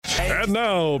And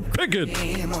now, pick it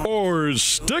or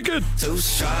stick it.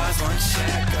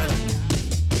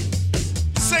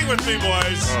 Sing with me,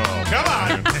 boys. Come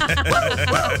on.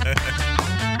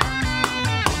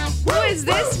 Who is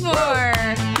this for?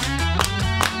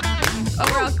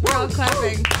 Oh, we're all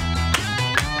clapping.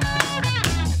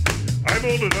 I'm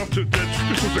old enough to.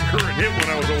 This was a current hit when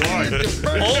I was alive.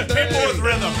 Old people with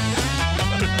rhythm.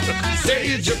 Say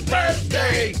it's your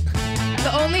birthday.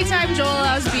 The only time Joel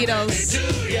allows Beatles.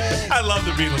 I love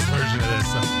the Beatles version of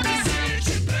this song.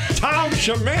 Tom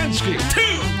Szymanski,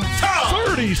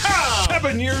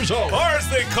 37 years old. Or as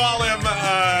they call him,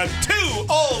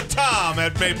 Old Tom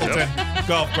at Mapleton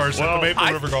Golf Course at the Maple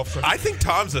River Golf Course. I think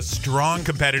Tom's a strong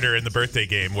competitor in the birthday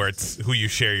game where it's who you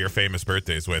share your famous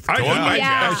birthdays with. I Going know. by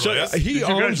Yeah. Jack's list. He Did you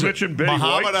owns guys it. mention Betty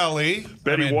Muhammad White? Ali.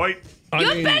 Betty White. You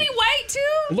have Betty White,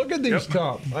 too? Look at these,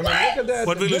 Tom. I mean, look at that.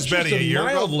 What did we lose That's Betty, just a year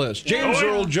ago? mild list. James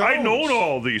Earl Jones. I know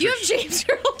all these. You have James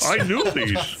Earl Jones. I knew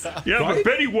these. Yeah, Right? but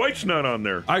Betty White's not on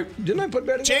there. Didn't I put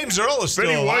Betty? James Earl is still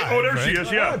Betty White. alive. Oh, there right? she is.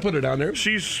 I Yeah, put it on there.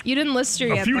 she's You didn't list her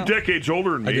a yet, few though. decades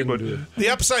older than I me, didn't but do it. The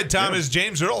upside Tom is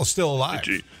James Earl is still alive.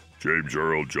 James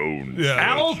Earl Jones. Yeah.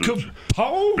 Al Capone.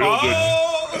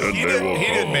 He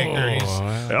didn't make her.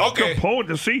 Al Okay.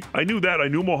 Capone. See, I knew that. I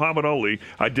knew Muhammad Ali.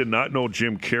 I did not know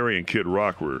Jim Carrey and Kid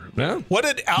Rock were Yeah. What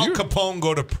did Al Capone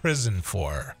go to prison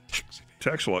for?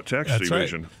 tax That's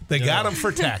evasion. right. They got him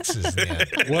for taxes. Man.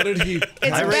 What did he?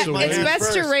 It's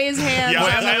best to raise hands. Yeah, on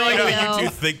I the like radio. that you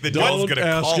two think the Joel's Don't going to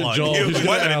ask call it, on Joel. you. He's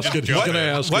going to ask it. He's going to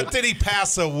ask What it. did he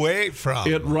pass away from?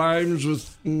 It rhymes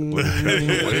with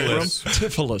Tifilus.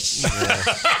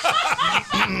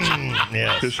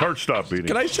 His heart stopped beating.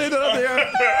 Can I say that on the air?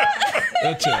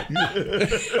 That's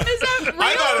it. Is that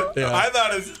real? I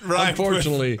thought it rhymed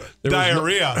Unfortunately, with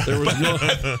diarrhea.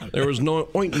 there was no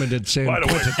ointment at San By the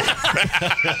Quentin.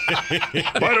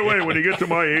 By the way, when you get to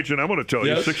my age, and I'm going to tell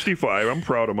you, Yes. 65, I'm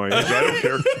proud of my age. I don't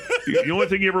care. The only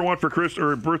thing you ever want for Christmas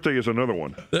or birthday is another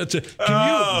one. That's it.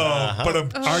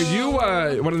 Are you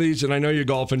one of these? And I know you're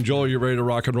golfing, Joel. You're ready to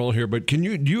rock and roll here. But do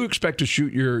you expect to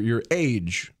shoot your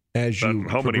age as you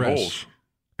How many progress? holes?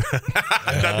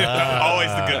 Always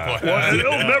the good point. Well,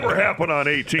 it'll never happen on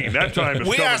 18. That time is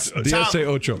We coming. asked, Diez Tom,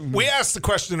 ocho. we asked the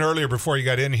question earlier before you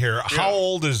got in here. How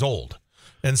old is old?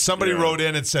 And somebody wrote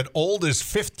in and said, old is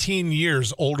 15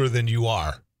 years older than you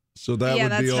are. So that Yeah,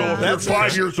 would be that's all. right. If you're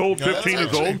 5 years old, 15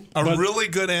 is old. A really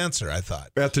good answer, I thought.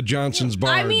 At the Johnson's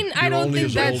Bar. I mean, I you're don't only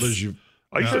think as old that's- as you.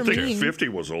 I used to For think me. 50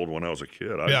 was old when I was a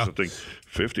kid. I Yeah. used to think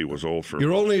 50 was old for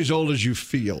You're only as old as you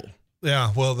feel.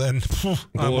 Yeah, well then, I'm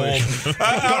Boy. old. All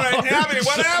right, Abby,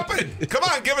 what happened? Come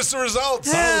on, give us the results.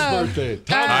 Oh. Birthday.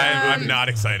 I'm not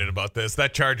excited about this.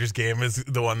 That Chargers game is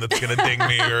the one that's going to ding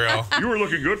me real. You were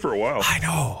looking good for a while. I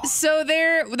know. So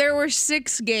there were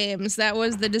 6 games. That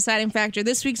was the deciding factor.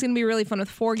 This week's going to be really fun with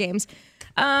 4 games.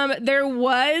 There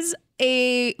was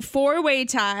a 4-way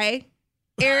tie.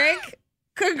 Eric,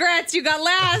 congrats, you got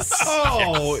last.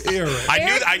 Oh, Eric.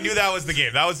 I knew that was the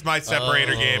game. That was my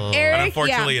separator game. Eric, and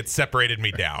unfortunately, yeah. it separated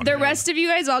me down. The rest of you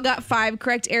guys all got 5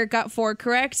 correct. Eric got 4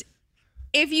 correct.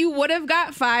 If you would have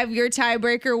got 5, your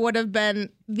tiebreaker would have been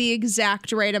the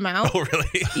exact right amount. Oh,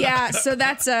 really? Yeah, so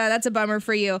that's a bummer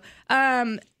for you.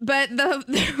 But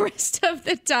the rest of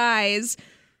the ties,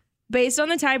 based on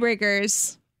the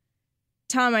tiebreakers,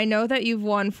 Tom, I know that you've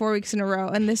won 4 weeks in a row,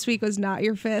 and this week was not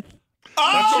your 5th.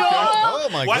 Oh,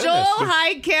 my goodness. Joel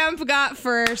Heidkamp got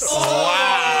first.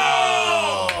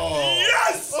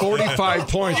 Yes! 45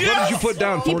 points. What did you put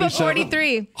down? He put 47?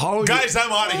 43. Oh, Guys,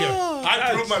 I'm out of here.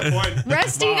 I proved my point.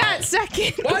 Rusty got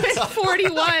second with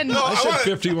 41. No, I said wanna-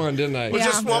 51, didn't I? Yeah.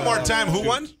 Just one more time. Who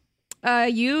won?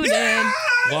 You did.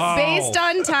 Wow. Based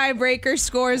on tiebreaker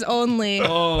scores only.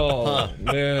 Oh,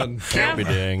 man. Can't be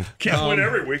dang. Can't win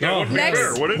every week. That no. wouldn't be Next-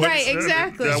 fair, would it? right,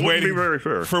 exactly. That Just wouldn't be waiting very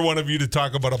fair. For one of you to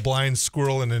talk about a blind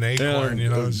squirrel and an acorn, you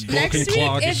know. Next Broken week,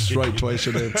 clock if- is right twice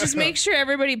a day. Just make sure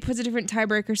everybody puts a different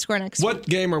tiebreaker score next week. What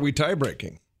game are we tie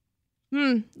breaking?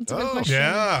 That's a good question.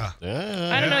 Yeah.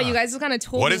 I don't know. You guys kind of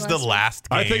told What me is the last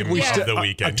game I think we of st- the I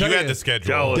weekend? tell You you, had the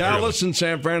schedule. Dallas and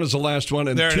San Fran is the last one,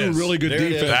 and There it 2 is. really good There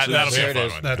it is. defenses. That'll be There a it fun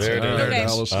is. one. That's There it. it is. Okay.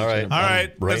 Dallas. All right. All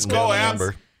right, I'm let's writing go, down the Abs.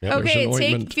 number. Yep. Okay, There's an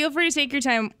ointment. feel free to take your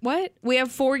time. What? We have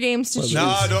 4 games to choose.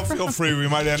 No, don't feel free. We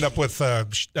might end up with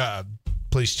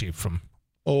police chief from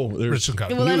Oh, there's Richland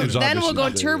County. Well, News, then we'll go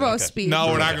obviously. turbo speed. No,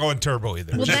 we're not going turbo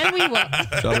either. Well, then we will.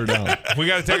 Shut her down. We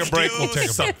got to take a break. We'll take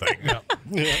a break.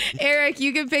 something. Eric,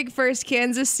 you can pick first.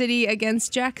 Kansas City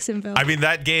against Jacksonville. I mean,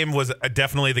 that game was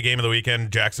definitely the game of the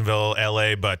weekend. Jacksonville,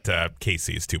 LA, but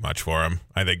KC is too much for him.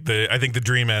 I think the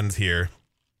dream ends here.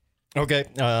 Okay.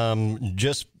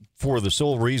 Just for the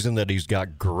sole reason that he's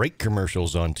got great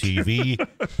commercials on TV.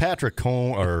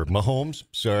 Mahomes,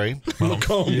 sorry.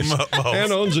 Mahomes.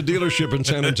 And owns a dealership in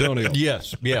San Antonio.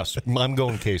 Yes, I'm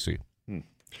going Casey.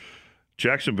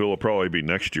 Jacksonville will probably be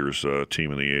next year's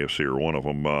team in the AFC or one of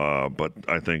them, but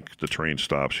I think the train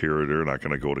stops here. They're not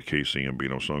going to go to KC and beat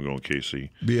them, so I'm going KC.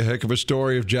 Be a heck of a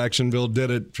story if Jacksonville did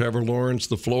it. Trevor Lawrence,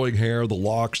 the flowing hair, the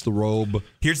locks, the robe.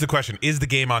 Here's the question. Is the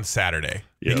game on Saturday?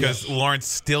 Yes. Because Lawrence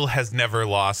still has never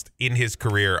lost in his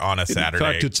career on a Saturday.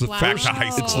 In fact, it's the back to high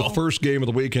it's school. the first game of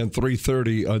the weekend,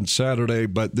 3:30 on Saturday,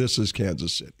 but this is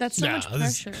Kansas City. That's so much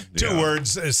pressure. Two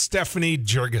words, Stephanie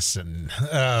Jurgensen,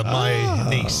 my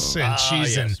niece, and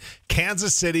she's in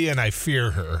Kansas City, and I fear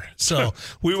her. So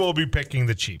we will be picking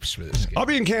the Chiefs for this game. I'll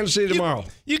be in Kansas City tomorrow.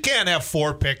 You can't have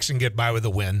 4 picks and get by with a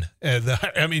win.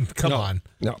 Come on.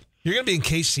 No. You're going to be in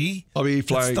KC? I'll be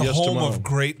flying It's the home tomorrow. of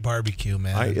great barbecue,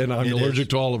 man. I'm allergic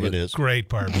to all of it. It is. Great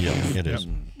barbecue. Yeah, it is.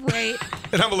 Right.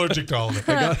 And I'm allergic to all of it.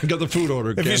 I got the food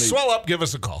order. If you Kenny. swell up, give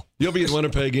us a call. You'll be in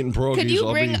Winnipeg eating pierogies. Could you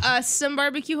I'll bring be us some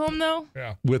barbecue home, though?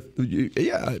 Well,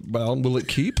 will it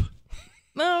keep?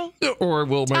 No. Or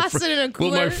will Toss it in a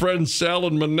will my cooler. friend Sal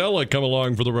and Manila come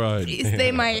along for the ride? They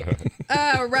might.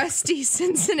 Rusty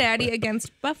Cincinnati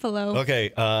against Buffalo.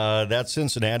 Okay, that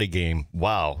Cincinnati game,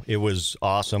 wow, it was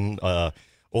awesome.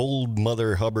 Old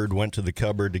Mother Hubbard went to the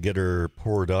cupboard to get her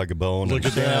poor dog a bone. Look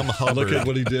at Sam that. Hubbard. Look at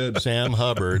what he did. Sam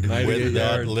Hubbard 98 with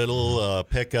that yards. little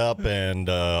pickup and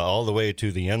all the way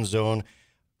to the end zone.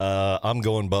 I'm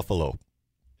going Buffalo.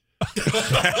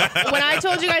 When I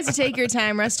told you guys to take your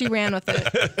time, Rusty ran with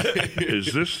it.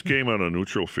 Is this game on a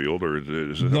neutral field, or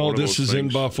is it No, one of this those is in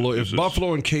things? Buffalo. If Is this-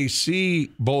 Buffalo and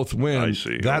KC both win, I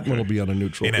see. that Okay. one will be on a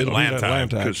neutral. In It'll be Atlanta.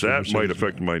 Because that actually, might versus-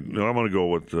 affect my. No, I'm going to go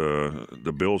with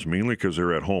the Bills mainly because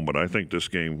they're at home. But I think this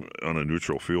game on a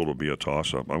neutral field will be a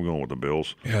toss-up. I'm going with the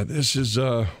Bills. Yeah, this is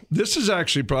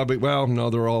actually probably. Well,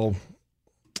 no, they're all.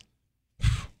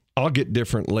 I'll get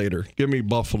different later. Give me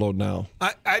Buffalo now.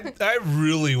 I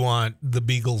really want the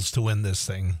Beagles to win this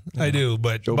thing. I do,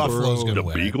 but Joe Buffalo's Burrow. going The to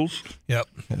win. it. Beagles. Yep.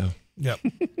 Yeah.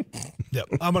 Yep.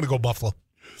 I'm going to go Buffalo.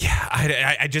 Yeah,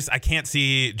 I can't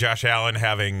see Josh Allen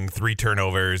having 3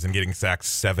 turnovers and getting sacked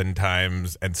 7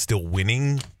 times and still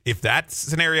winning. If that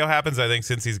scenario happens, I think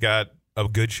since he's got a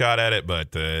good shot at it,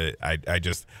 but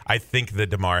I think the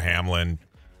DeMar Hamlin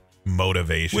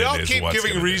motivation We all is keep what's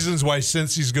giving gonna do it. reasons why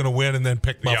Cincy's going to win and then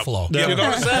pick Buffalo. Yep. You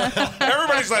notice that?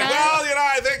 Everybody's like, well,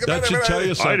 I think That should tell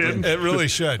you I something. didn't. It really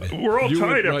should. We're all You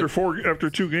tied would- after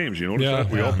 2 games. You notice Yeah.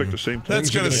 that? We all picked the same thing. That's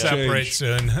Things are going to gonna separate change.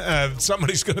 soon.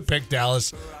 Somebody's going to pick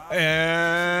Dallas,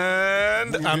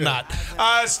 and I'm not.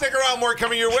 Stick around. More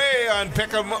coming your way on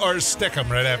Pick 'em or Stick 'em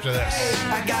right after this.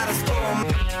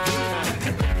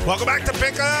 Welcome back to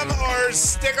Pick 'em or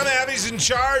Stick 'em. Abby's in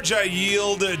charge. I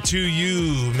yield to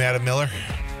you, Madam Miller.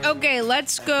 Okay,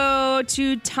 let's go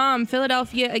to Tom.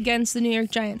 Philadelphia against the New York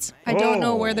Giants. I don't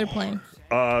know where they're playing.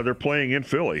 They're playing in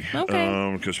Philly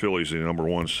Okay. because Philly's the number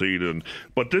 1 seed,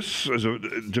 but this is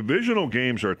divisional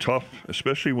games are tough,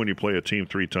 especially when you play a team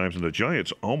 3 times, and the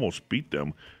Giants almost beat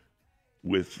them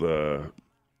with Hurts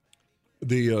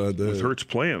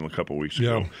playing a couple weeks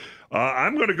ago.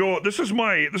 I'm going to go. This is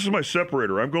my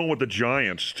separator. I'm going with the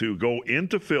Giants to go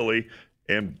into Philly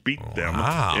and beat them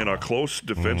in a close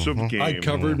defensive game. I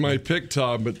covered my pick,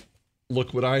 Tom, but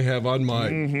look what I have on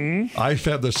mine. I've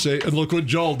had the same. And look what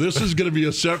Joel. This is going to be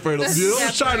a separator. The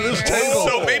other side of this table.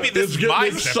 So maybe this is is getting my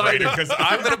excited. separator because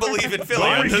I'm going to believe in Philly.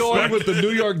 I'm on this going one. with the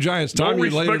New York Giants. No Tom, you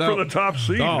laid respect it for out. the top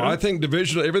seed. No, huh? I think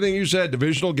divisional. Everything you said,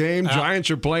 divisional game.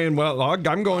 Giants are playing well. I'm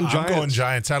going Giants. I'm going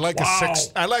Giants. I like Wow.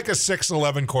 a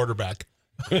 6'11" quarterback.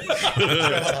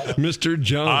 Mr.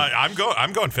 Jones.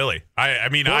 I'm going Philly. I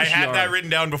mean, I course you had are. that written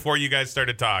down before you guys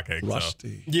started talking. so.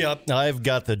 Rusty. Yeah, I've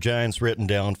got the Giants written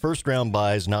down. First round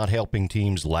buys not helping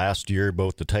teams last year.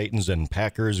 Both the Titans and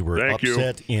Packers were Thank you.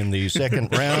 upset in the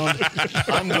second round.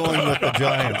 I'm going with the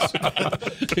Giants.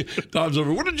 Tom's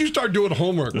over. When did you start doing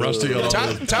homework, Rusty?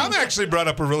 Tom actually brought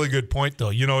up a really good point, though.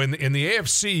 You know, in the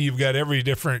AFC, you've got every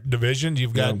different division.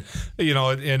 You've got,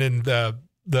 and in the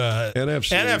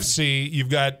NFC, you've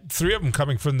got 3 of them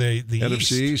coming from the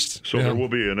NFC East. So there will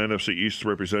be an NFC East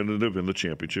representative in the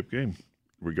championship game,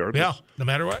 regardless. Yeah, no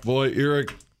matter what. Boy,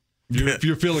 Eric,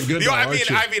 you're feeling good You know, now, I aren't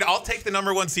you? mean, I'll take the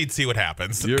number 1 seed, see what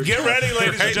happens. Get ready,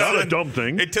 ladies and Not a gentlemen. dumb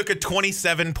thing. It took a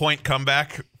 27-point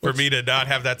comeback for me to not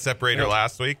have that separator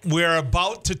last week. We're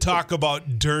about to talk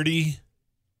about dirty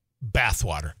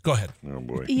bathwater. Go ahead. Oh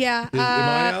boy. Yeah. Am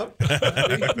I out?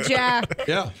 Jack.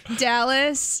 Yeah.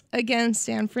 Dallas against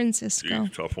San Francisco.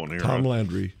 Jeez, tough one here. Tom huh?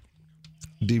 Landry,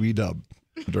 DB Dub,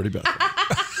 Dirty Bastard.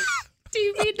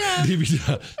 DB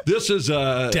Dub. This is,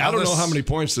 I don't know Dallas. how many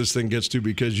points this thing gets to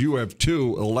because you have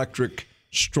two electric,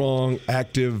 strong,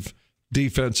 active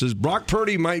defenses. Brock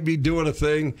Purdy might be doing a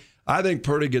thing. I think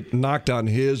Purdy get knocked on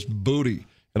his booty.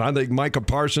 And I think Micah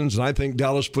Parsons, and I think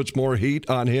Dallas puts more heat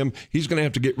on him. He's going to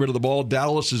have to get rid of the ball.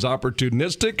 Dallas is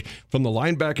opportunistic from the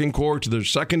linebacking core to their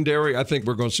secondary. I think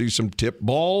we're going to see some tip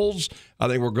balls. I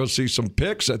think we're going to see some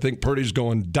picks. I think Purdy's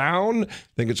going down. I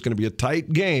think it's going to be a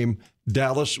tight game.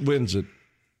 Dallas wins it.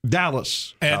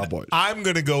 Dallas Cowboys. I'm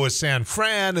going to go with San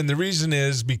Fran, and the reason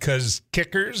is because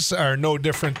kickers are no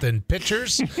different than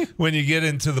pitchers when you get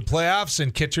into the playoffs,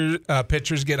 and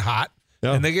pitchers get hot.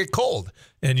 Yeah. And they get cold.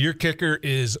 And your kicker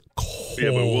is cold.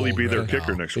 Yeah, but will he be their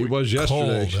kicker next He week? was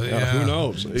yesterday. Cold, Yeah, who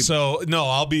knows? So no,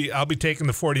 I'll be taking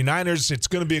the 49ers. It's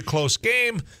going to be a close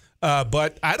game,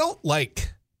 but I don't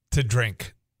like to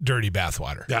drink dirty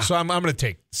bathwater. Yeah. So I'm going to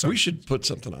take. We should put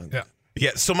something on. Yeah.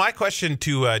 Yeah, so my question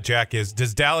to Jack is,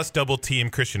 does Dallas double team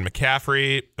Christian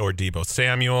McCaffrey or Deebo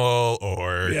Samuel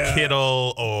or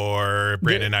Kittle or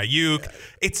Brandon Ayuk?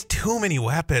 It's too many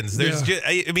weapons. There's just,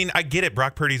 I mean, I get it.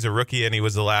 Brock Purdy's a rookie and he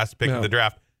was the last pick of the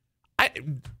draft. I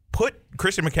put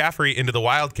Christian McCaffrey into the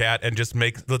Wildcat and just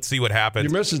let's see what happens.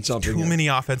 You're missing something. Too many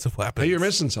offensive weapons. Hey, you're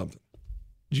missing something.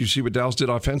 Did you see what Dallas did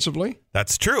offensively?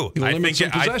 That's true. He'll limit some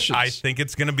I possessions. think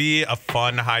it's going to be a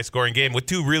fun, high-scoring game with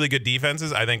two really good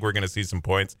defenses. I think we're going to see some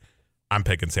points. I'm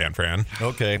picking San Fran.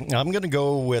 Okay, I'm going to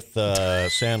go with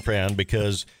San Fran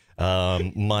because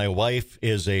my wife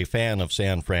is a fan of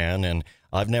San Fran, and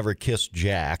I've never kissed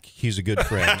Jack. He's a good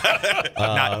friend.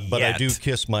 But I do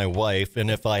kiss my wife, and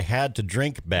if I had to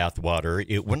drink bathwater,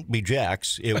 it wouldn't be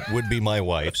Jack's. It would be my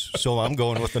wife's. So I'm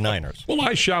going with the Niners. Well,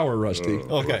 I shower, Rusty.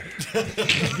 Okay.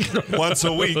 Once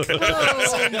a week.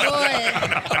 Oh,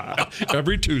 boy.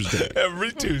 Every Tuesday.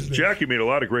 Every Tuesday. Jackie made a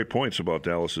lot of great points about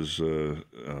Dallas's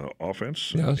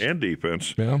offense and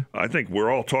defense. Yeah. I think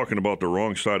we're all talking about the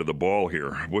wrong side of the ball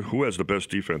here. Who has the best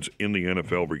defense in the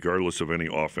NFL, regardless of any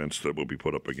offense that will be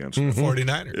put up against them?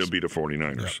 49ers. It'll be the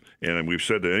 49ers. Yeah. And we've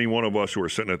said that any one of us who are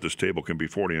sitting at this table can be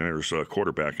 49ers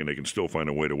quarterback, and they can still find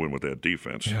a way to win with that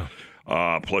defense.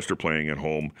 Yeah. Plus, they're playing at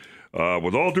home.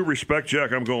 With all due respect,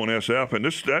 Jack, I'm going SF, and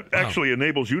that actually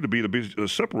enables you to be the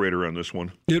separator on this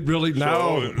one. It really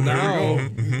now.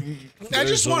 I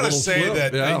just want to say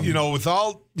that, with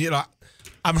all,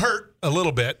 I'm hurt a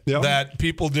little bit that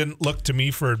people didn't look to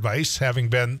me for advice, having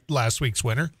been last week's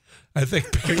winner. I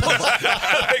think people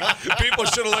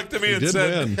should have looked at me and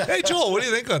said, "Hey, Joel, what do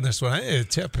you think on this one? I need a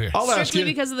tip here." I'll ask Strictly you.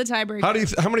 because of the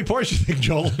tiebreaker. How many points do you think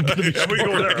Joel is going to be We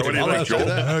go there. What do you think, Joel?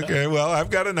 Okay, well, I've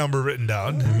got a number written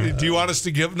down. Do you want us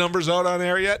to give numbers out on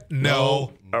air yet?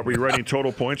 No. Are we writing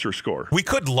total points or score? We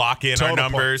could lock in Total our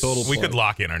numbers. Total We could point.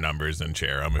 lock in our numbers and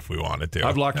share them if we wanted to.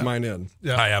 I've locked mine in.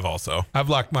 Yeah. I have also. I've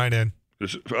locked mine in.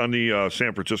 This is on the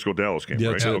San Francisco-Dallas game,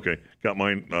 right? Yeah. Okay. Got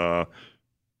mine.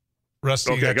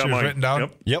 Rusty, Okay, you got got yours mine. written down?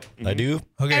 Yep, I do.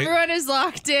 Okay. Everyone is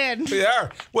locked in. We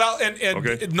are. Well, and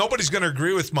Okay. nobody's going to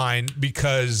agree with mine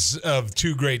because of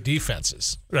two great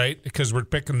defenses, right? Because we're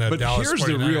picking the But Dallas here's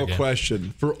the 49er real game.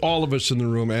 question for all of us in the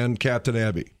room and Captain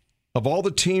Abby. Of all the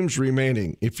teams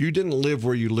remaining, if you didn't live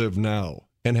where you live now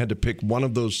and had to pick one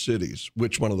of those cities,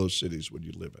 which one of those cities would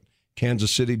you live in?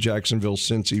 Kansas City, Jacksonville,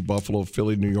 Cincy, Buffalo,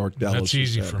 Philly, New York, Dallas. That's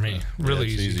easy for me.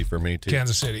 Really It's easy for me, too.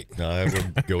 Kansas City. No, I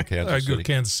would go Kansas I'd go City.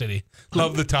 Kansas City.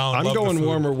 Love the town. I'm love the going food.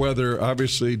 warmer weather,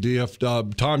 obviously, DF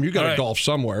Dub. Tom, you got All to right. golf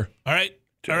somewhere. All right.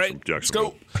 All right. Let's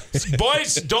go. Jacksonville.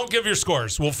 Boys, don't give your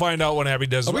scores. We'll find out when Abby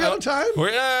does. Are we out of time?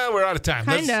 We're out of time.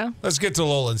 Kinda. Let's get to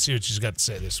Lola and see what she's got to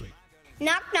say this week.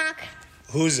 Knock, knock.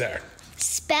 Who's there?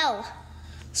 Spell.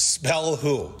 Spell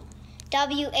who?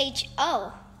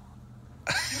 WHO.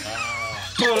 But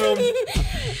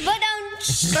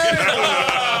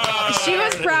She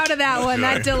was proud of that one,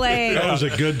 that delay. That was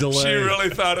a good delay. She really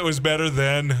thought it was better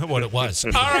than what it was.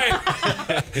 All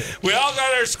right. We all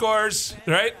got our scores,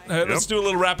 right? Let's do a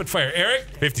little rapid fire. Eric?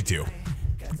 52.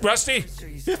 Rusty?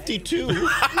 52.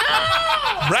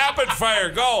 Rapid fire,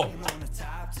 go.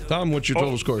 Tom, what's your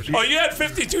total scores? Oh, you had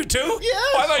 52 too? Yeah.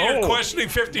 I thought you were questioning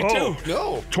 52.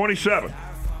 No. 27.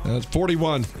 That's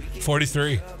 41.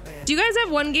 43. Do you guys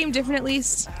have one game different at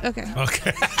least? Okay.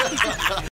 Okay.